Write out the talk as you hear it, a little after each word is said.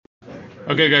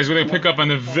Okay, guys, we're gonna pick up on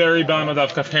the very bottom of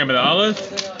Daf Kaf Hamid Aleph.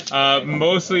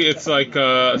 Mostly, it's like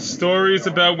stories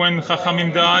about when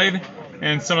Chachamim died,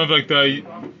 and some of like a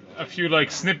few like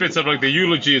snippets of like the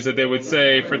eulogies that they would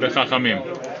say for the Chachamim.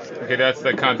 Okay, that's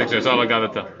the context. That's all I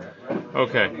got to tell.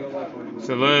 Okay,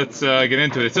 so let's get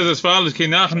into it. It says as follows: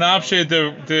 Kinach nafshe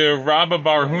the Rabba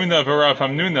Bar Huna v'Rav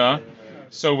Hamnuna.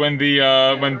 So when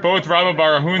both Rabba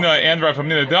Bar Huna and Rav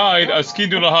Hamnuna died,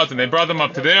 askidu lahatan, they brought them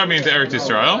up to there, meaning to Eretz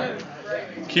Yisrael.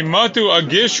 Kimatu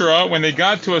Agishra, when they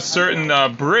got to a certain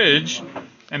bridge,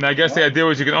 and I guess the idea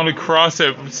was you could only cross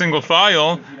it single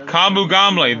file, Kamu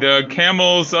Gamle, the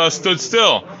camels stood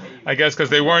still. I guess because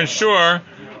they weren't sure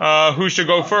who should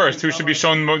go first, who should be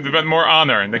shown more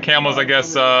honor. And the camels, I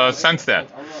guess, sensed that.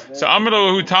 So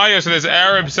Amrlo Hutaya, so this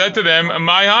Arab said to them,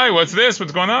 "My hi, what's this?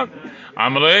 What's going on?"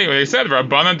 Amalei, they said,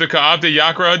 Rabbanan to Ka'avdi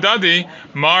Yakra Hadadi,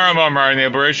 Mara Mamar Neil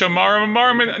Beresha, Mara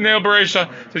Mamar Neil Beresha.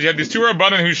 So you have these two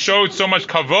Rabbanan who showed so much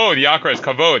kavod, Yakra is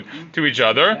kavod, to each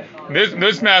other.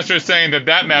 This master is saying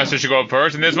that master should go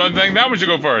first, and this one saying that one should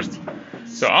go first.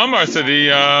 So Amar, so the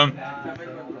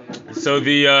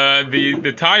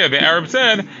Taya, the Arab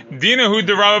said, Dina hu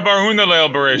de Rabba Bar Huna leil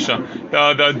Beresha.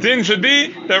 The din should be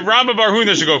that Rabba Bar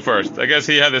Huna should go first. I guess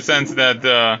he had the sense that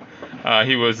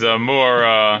he was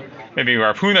more. Maybe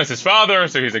Rav Huna is his father,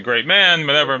 so he's a great man,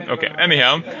 whatever. Okay,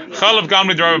 anyhow. Chalav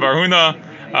Gamli Rav Bar Huna.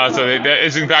 So that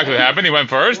is in fact what happened. He went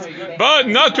first. But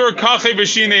Natur Kache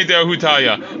V'Shine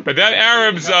De'ahutaya. But that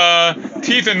Arab's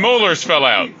teeth and molars fell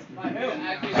out.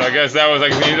 So I guess that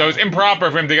was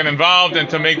improper for him to get involved and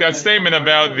to make that statement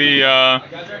about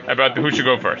who should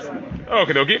go first.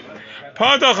 Okay, dokie.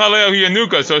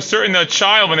 So a certain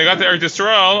child, when they got to Eretz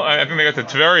Yisrael, I think they got to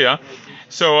Tveria,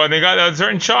 so they got a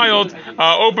certain child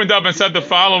opened up and said the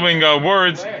following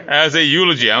words as a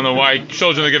eulogy. I don't know why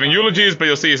children are giving eulogies, but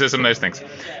you'll see he says some nice things.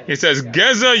 He says,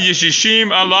 Geza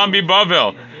Yishishim Alam Bi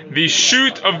Bavel. The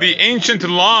shoot of the ancient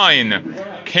line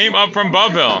came up from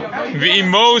Bavel.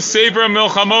 V'imo Sefer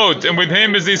Milchamot. And with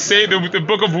him is the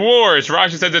book of wars.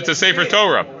 Rashi says it's a Sefer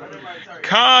Torah.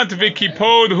 Kat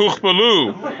v'kipod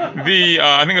huchbalu.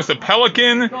 I think it's the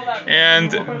pelican,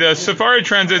 and the Safari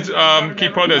translates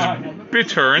kipod as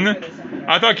bittern.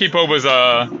 I thought kipod was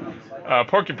a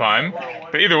porcupine,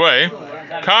 but either way,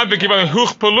 kat v'kipod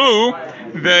huchbalu.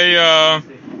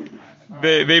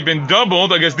 They've been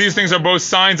doubled. I guess these things are both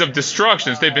signs of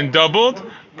destructions. They've been doubled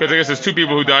because I guess there's two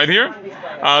people who died here.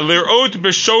 Lirot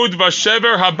b'shod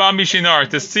v'shever haba mishinar,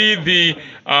 to see the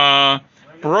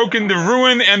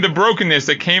ruin and the brokenness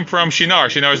that came from Shinar.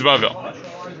 Shinar is Bavel.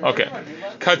 Okay.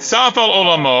 Katsaf al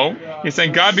olamo. He's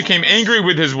saying God became angry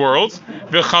with his world.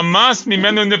 V'chamas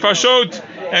mimenu nefashot,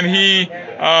 and he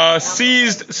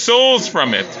seized souls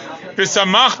from it.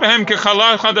 V'samach behem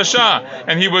kechala chadasha,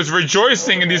 and he was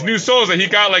rejoicing in these new souls that he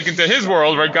got like into his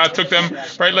world, right? God took them,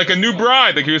 right, like a new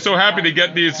bride. Like he was so happy to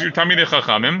get these Talmidei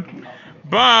Chachamim.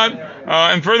 But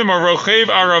and furthermore, rochev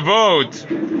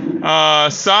aravot.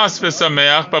 Sas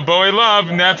v'sameach, but boelav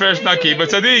nefesh naki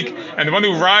b'tzadik, and the one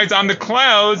who rides on the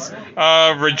clouds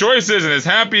rejoices and is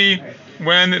happy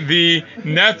when the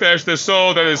nefesh, the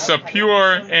soul that is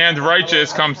pure and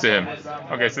righteous, comes to him.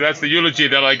 Okay, so that's the eulogy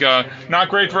that not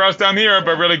great for us down here,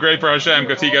 but really great for Hashem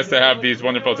because he gets to have these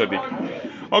wonderful tzaddik.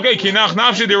 Okay, kinach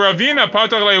nafshi de Ravina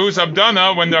patach lehus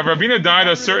abdana. When the Ravina died,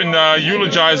 a certain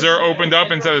eulogizer opened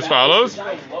up and said as follows: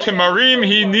 Kimarim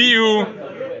hi niu.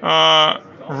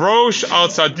 Rosh al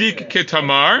Tzaddik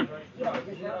Ketamar.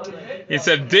 He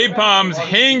said, date palms,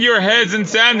 hang your heads in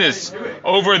sadness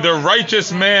over the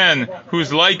righteous man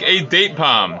who's like a date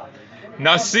palm.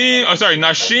 Nashim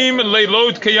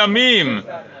leilot kiyamim.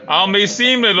 Al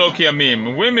mesim leilot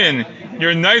kiyamim. Women,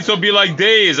 your nights will be like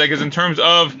days, I guess in terms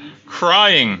of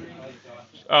crying.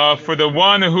 For the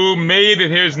one who made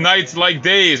his nights like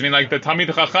days. I mean, like the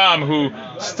Talmid Chacham who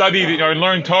studied or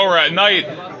learned Torah at night,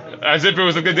 as if it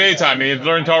was like the daytime. He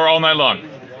learned Torah all night long.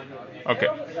 Okay.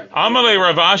 Amalei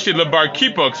Rav Ashi lebar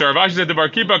Kipuk. So Rav Ashi said to Bar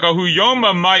Kipuk, Hu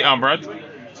Yoma Mai Amrat.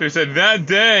 So he said, that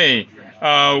day,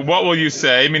 what will you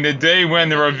say? I mean, the day when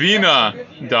the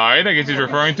Ravina died. I guess he's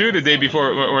referring to the day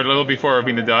before, or a little before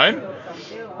Ravina died.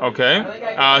 Okay.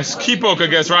 Kipuk, I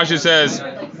guess Rashi says,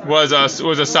 was a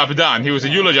sapdan. He was a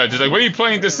eulogizer. He's like, what are you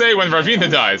planning to say when Ravina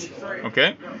dies?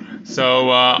 Okay. So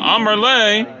Amar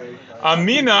Le,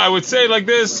 Amina, I would say like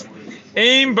this: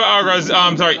 Im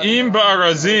ba'arazim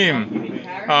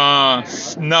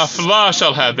nafla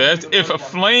shall have it. If a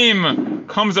flame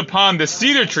comes upon the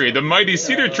cedar tree, the mighty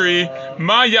cedar tree,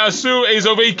 ma yasu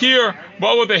ezovekir,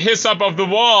 what will the hyssop of the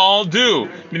wall do?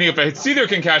 Meaning, if a cedar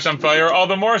can catch on fire, all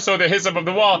the more so the hyssop of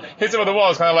the wall. Hyssop of the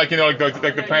wall is kind of like,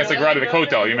 like the plants that grow out of the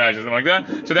kotel, you imagine, something like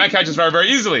that. So that catches fire very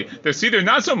easily. The cedar,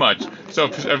 not so much. So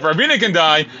if Ravina can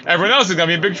die, everyone else is going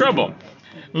to be in big trouble.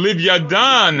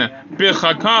 Livyadan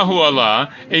bichakahu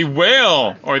Allah, a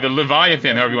whale, or the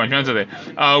Leviathan, however you want to translate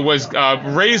it, was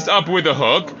raised up with a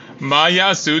hook. Ma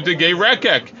yasu de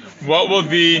rekek. What will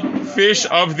the fish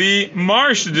of the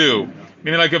marsh do?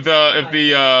 Meaning, like if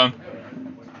the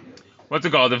what's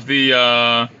it called? If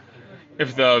the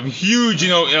huge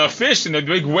fish and the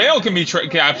big whale can be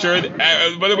captured,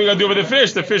 what are we gonna do with the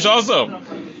fish? The fish also.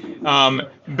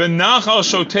 Benachal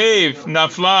shotev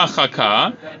nafla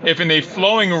chaka. If in a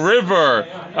flowing river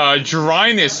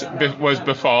dryness was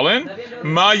befallen,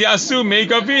 ma yasu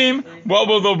megavim. What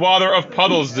will the water of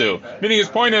puddles do? Meaning, his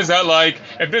point is that, like,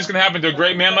 if this can happen to a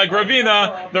great man like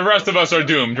Ravina, the rest of us are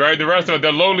doomed, right?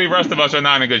 The lowly rest of us are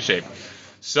not in a good shape.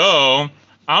 So,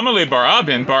 Amalei Bar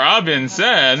Abin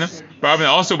said, Bar Abin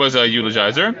also was a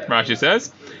eulogizer. Rashi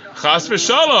says, Chas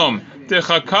v'shalom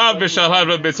techakav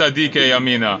v'shalad b'tzadikei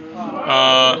amina.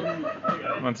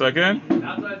 1 second.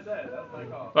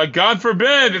 Like, God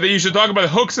forbid that you should talk about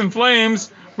hooks and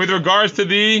flames with regards to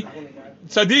the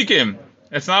tzadikim.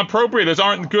 It's not appropriate. Those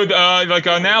aren't good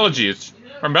analogies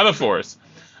or metaphors.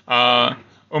 Umay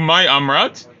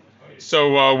amrat.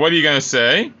 So what are you going to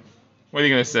say?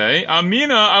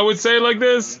 Amina, I would say like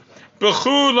this.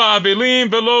 B'chu la'avilim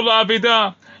v'lo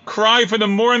la'avida. Cry for the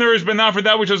mourners, but not for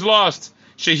that which is lost.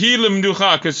 Shehi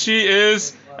limducha, because she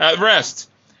is at rest.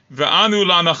 V'anu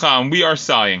la'nacha, and we are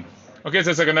sighing. Okay,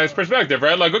 so it's like a nice perspective,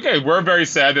 right? Like, okay, we're very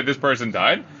sad that this person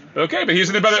died. Okay, but he's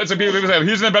in a better. So people say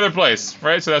he's in a better place,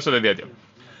 right? So that's what the idea.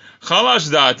 Chalash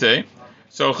date.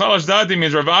 So chalash date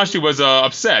means Rav Ashi was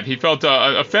upset. He felt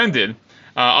offended,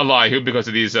 Elihu, because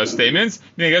of these statements.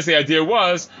 I guess the idea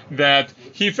was that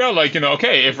he felt like,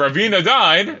 okay, if Ravina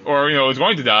died or was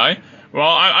going to die, well,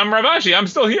 I'm Rav Ashi. I'm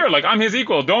still here. Like, I'm his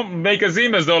equal. Don't make a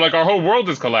zim as though like our whole world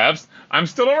has collapsed. I'm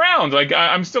still around. Like,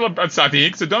 I'm still a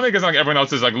tzaddik. So don't make us like everyone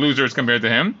else is like losers compared to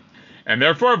him. And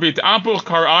therefore, v't'apuch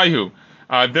kar'ayu.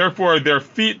 Therefore, their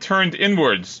feet turned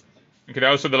inwards. Okay, that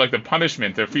was sort of like the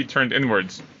punishment. Their feet turned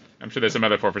inwards. I'm sure there's a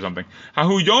metaphor for something.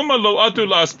 Hahu yoma lo atu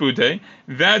la'aspute.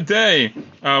 That day,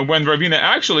 when Ravina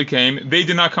actually came, they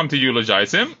did not come to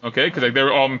eulogize him. Okay, because they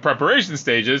were all in preparation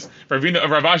stages. Rav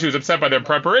Ashi was upset by their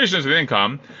preparations, so they didn't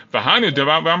come. V'hanu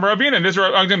d'amar Ravina. And this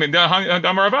Rav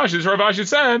Ashi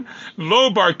said,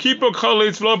 Lo bar kipuk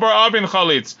chalitz, lo bar avin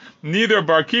chalitz. Neither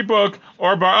bar kipuk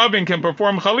or bar avin can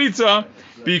perform chalitza,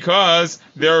 because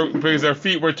their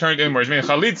feet were turned inwards. I mean,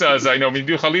 chalitza is, when you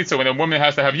do chalitza, when a woman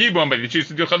has to have yibum, but you choose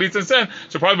to do chalitza instead,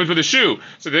 so probably with a shoe.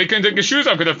 So they couldn't take the shoes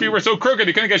off because their feet were so crooked,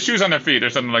 they couldn't get shoes on their feet or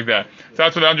something like that. So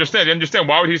that's what I understand. You understand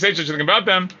why would he say such a thing about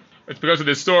them? It's because of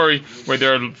this story where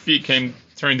their feet came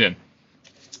turned in.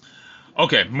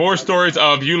 Okay, more stories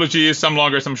of eulogies, some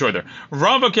longer, some shorter.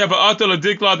 Rava keva'ata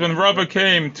l'diklat, when Rava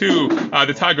came to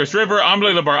the Tigris River,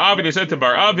 Amle le Bar Avin, he said to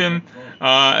Bar Avin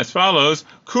as follows: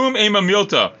 Kum ema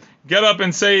milta, get up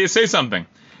and say something.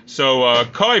 So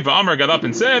Koi v'Amar got up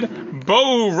and said,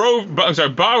 Ba'u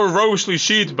ro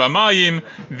shlishit b'mayim,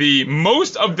 the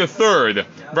most of the third.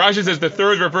 Rashi says the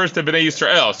third refers to Bnei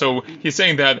Yisrael. So he's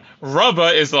saying that Rava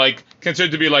is like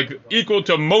considered to be like equal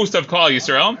to most of Klal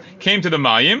Yisrael. Came to the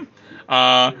Mayim.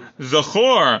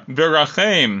 Zachor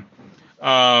v'rachem,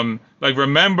 like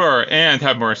remember and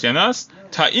have mercy on us.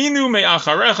 Ta'inu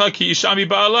me'acharecha ki ishami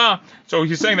ba'ala. So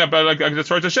he's saying that, but like the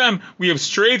Torah Hashem, we have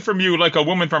strayed from you like a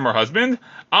woman from her husband.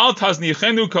 Al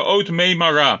taznichenu ka'ot mei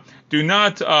mara. Do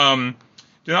not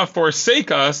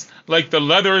forsake us like the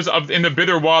leathers in the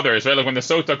bitter waters, right? Like when the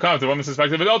sota comes, the woman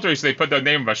suspected of adultery, so they put the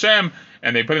name of Hashem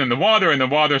and they put it in the water, and the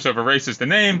water sort of erases the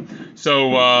name.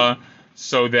 So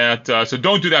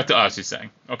don't do that to us, he's saying.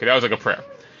 Okay, that was like a prayer.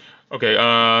 Okay,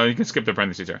 you can skip the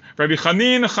parentheses here. Rabbi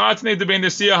Chanin Chatnei de Ben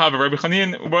Nasiya. Rabbi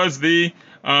Chanin was the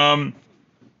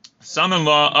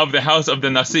son-in-law of the house of the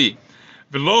Nasi.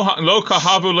 Lo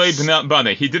kahavu le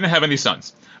bnei. He didn't have any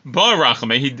sons. Bar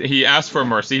Rachame, he asked for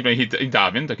mercy, he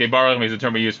davened. Okay, Bar Rachame is the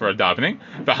term we use for davening.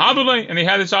 V'havule, and he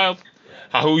had a child.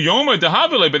 Hahu yoma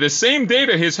dehavule, but the same day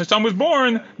that his son was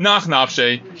born, nach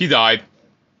nafshe, he died.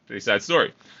 Pretty sad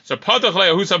story. So patach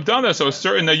le'ahu sabdana, so a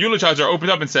certain eulogizer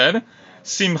opened up and said,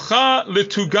 Simcha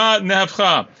lituga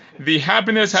nehevcha, the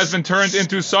happiness has been turned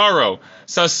into sorrow.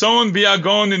 Sason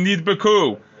biagon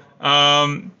nidbeku.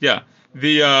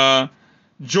 The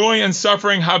joy and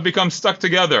suffering have become stuck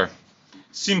together.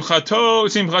 Simchato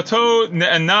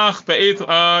ne'enach be'et,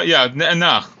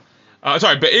 ne'enach.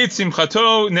 Be'et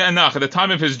simchato ne'anach. At the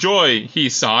time of his joy, he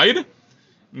sighed,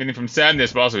 meaning from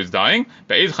sadness, but also he's dying.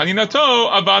 Be'et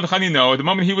chaninato avad chanino. At the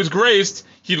moment he was graced,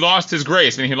 he lost his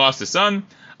grace, meaning he lost his son.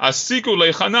 Asiku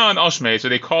lechanan al shmei. So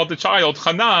they called the child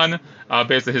Chanan,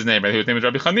 based on his name. Right? His name is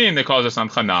Rabbi Chanin. They called his son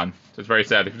Chanan. So it's very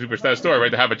sad. It's a super sad story, right?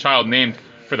 To have a child named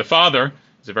for the father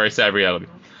is a very sad reality.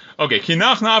 Okay,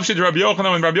 Kinach Nafshid Rabbi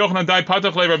Yochanan, when Rabbi Yochanan died,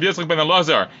 Patach le Rabbi Yitzchak ben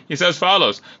Elazar. He says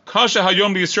follows: Kasha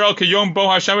hayom Yisrael kiyom bo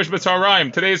hashemesh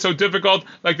b'tzarayim. Today is so difficult,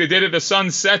 like the day that the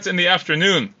sun sets in the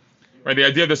afternoon. Right, the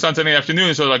idea of the sun setting in the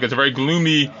afternoon, so like it's a very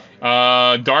gloomy,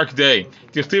 dark day.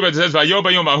 It says, and it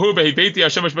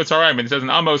says in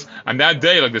Amos, on that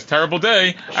day, like this terrible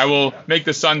day, I will make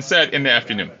the sun set in the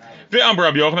afternoon.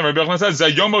 Rabbi Yochanan says,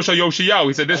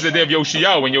 he said, this is the day of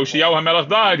Yoshiyahu. When Yoshiyahu HaMelech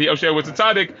died, Yoshiyahu was a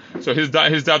tzaddik, so his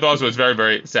death also was very,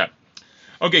 very sad.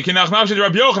 Okay, Rabbi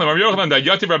Yochanan died.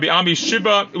 Yativ Rabbi Ami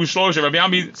Shiva Ushlosha. Rabbi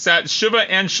Ami sat Shiva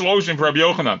and Shloshim for Rabbi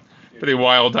Yochanan. Pretty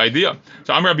wild idea.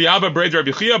 So I'm Rabbi Abba, Braid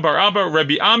Rabbi Chia, Bar Abba,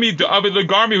 Rabbi Ami, David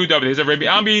Legarmi, who David. He said Rabbi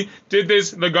Ami did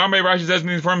this. Legarmi, Rashi says,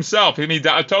 means for himself.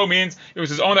 Da'ato means it was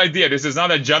his own idea. This is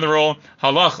not a general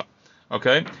halacha.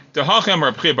 Okay? Tehachem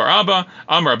Rabbi Chia Bar Abba,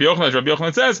 Am Rabbi Yochanan, as Rabbi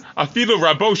Yochanan says, Afilu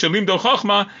Rabbo Shalim Do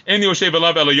Chachma, Eni Yoshev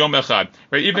Elav Ela Yom Echad.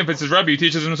 Right? Even if it's his Rabbi who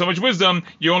teaches him so much wisdom,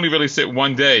 you only really sit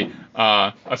one day.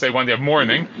 I'll say one day of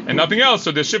mourning and nothing else.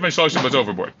 So the Shiva and Shloshim was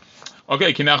overboard.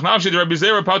 Okay, Kinach Nafshid Rabbi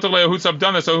Zera Patach Lehutz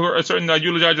Abdana. So a certain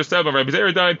eulogizer said when Rabbi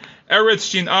Zera died, Eretz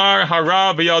Shinar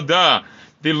Hara V'Yalda.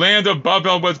 The land of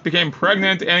Bavel became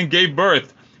pregnant and gave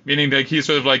birth, meaning that he's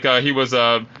sort of like he was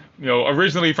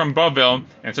originally from Bavel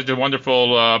and such a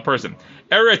wonderful person.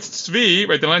 Eretz Tzvi,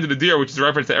 right, the land of the deer, which is a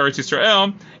reference to Eretz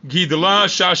Yisrael. Gidla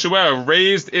Shashua,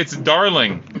 raised its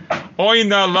darling.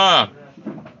 Oina La,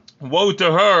 woe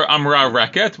to her, Amra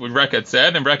Reket, what Reket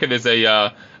said, and Reket is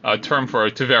a term for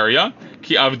Tiveria.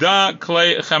 Ki avda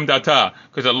klei chemdata,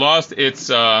 because it lost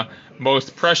its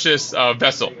most precious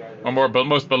vessel, or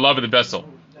most beloved vessel.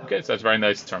 Okay, so that's very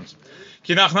nice terms.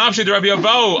 Kinach nafshi de Rabbi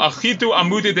Avau achitu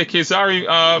amuti de Kesari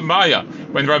Maya.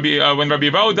 When Rabbi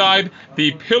Avau died,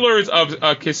 the pillars of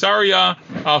Kesaria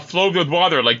flowed with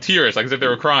water like tears, like as if they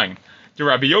were crying. To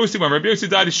Rabbi Yossi, when Rabbi Yossi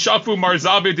died, shafu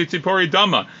marzabe de Tzipori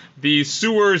Dama. The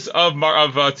sewers of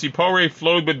Tzipori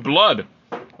flowed with blood.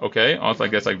 Okay, also I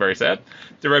guess like very sad.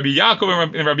 The Rabbi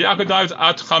Yaakov, when Rabbi Yaakov dies,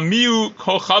 at chamiu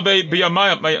kochabe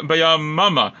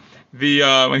b'yamama.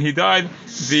 When he died,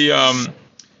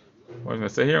 what was I going to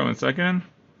say here? 1 second.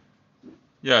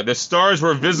 Yeah, the stars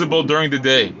were visible during the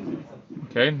day.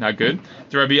 Okay, not good.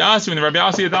 The Rabbi Asi, when the Rabbi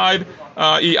Asi died,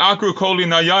 iakru kol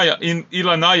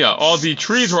ilanaya. All the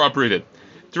trees were uprooted.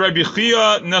 The Rabbi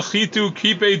Chia nachitu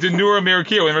kipe denura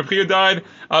merakia. When Rabbi Chia died,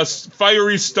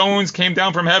 fiery stones came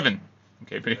down from heaven.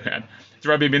 Okay, pretty bad.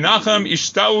 Rabbi Menachem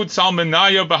ishtaut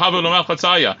salmenaya b'hava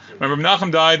l'machlatzaya. When Rabbi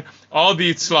Menachem died, all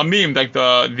the tzlamim, like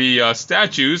the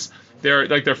statues,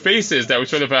 their faces that would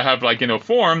sort of have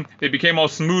form, they became all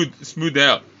smoothed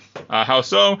out. How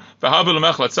so? B'hava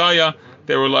l'machlatzaya.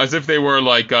 They were as if they were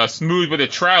smooth with a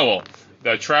trowel.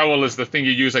 The trowel is the thing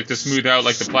you use to smooth out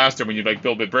the plaster when you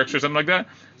build with bricks or something like that.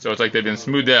 So it's like they've been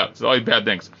smoothed out. So all these bad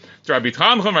things. So Rabbi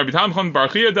Tamchon Bar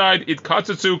Chia died. It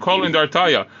katzatzu kol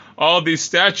indartaya. All these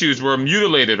statues were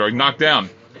mutilated or knocked down.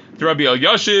 To Rabbi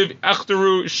Elyashiv,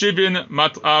 Echteru Shivin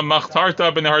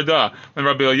Machtarta ben Harda. When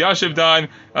Rabbi Elyashiv died,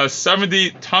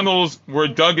 70 tunnels were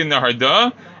dug in the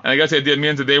Harda. And I guess the idea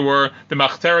means that they were, the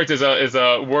Machteret is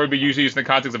a word we usually use in the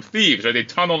context of thieves, right? They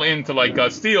tunnel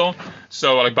into steal.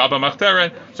 So Baba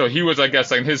Machteret. So he was, I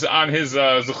guess, on his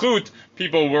zechut,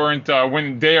 people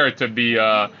wouldn't dare to be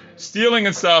stealing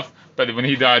and stuff. But when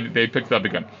he died, they picked it up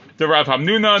again. The Rav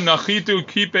Hamnuna Nachitu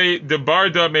Kipe de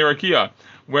Barda Merakia.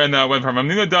 When Rav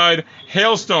Hamnuna died,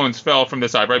 hailstones fell from the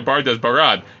side. Right, Barda is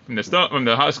Barad from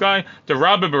the sky. The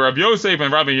Rabbi Rav Yosef,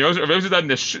 when Rabbi Yosef died,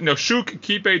 Nashuk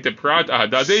Kipe de Prat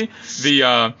Ahadadi.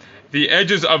 The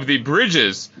edges of the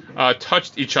bridges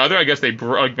touched each other. I guess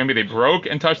maybe they broke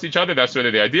and touched each other. That's sort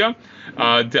of the idea.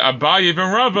 The Abaye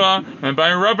ben Rava, when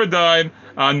Abaye and Rava died,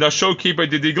 Nashok Kipe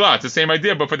de Digla. It's the same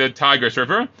idea, but for the Tigris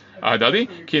River. Dadi,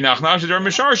 Ki Nachnash Rabbi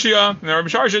Misharshia, when Rabbi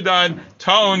Misharshia died,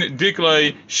 Taon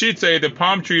Diklei Shitze, the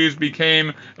palm trees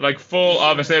became full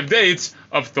of, instead of dates,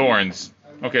 of thorns.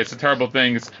 Okay, it's a terrible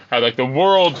thing. It's how the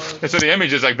world, so the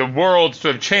image is the world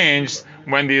sort of changed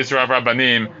when these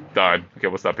Rabbanim died. Okay,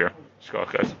 we'll stop here.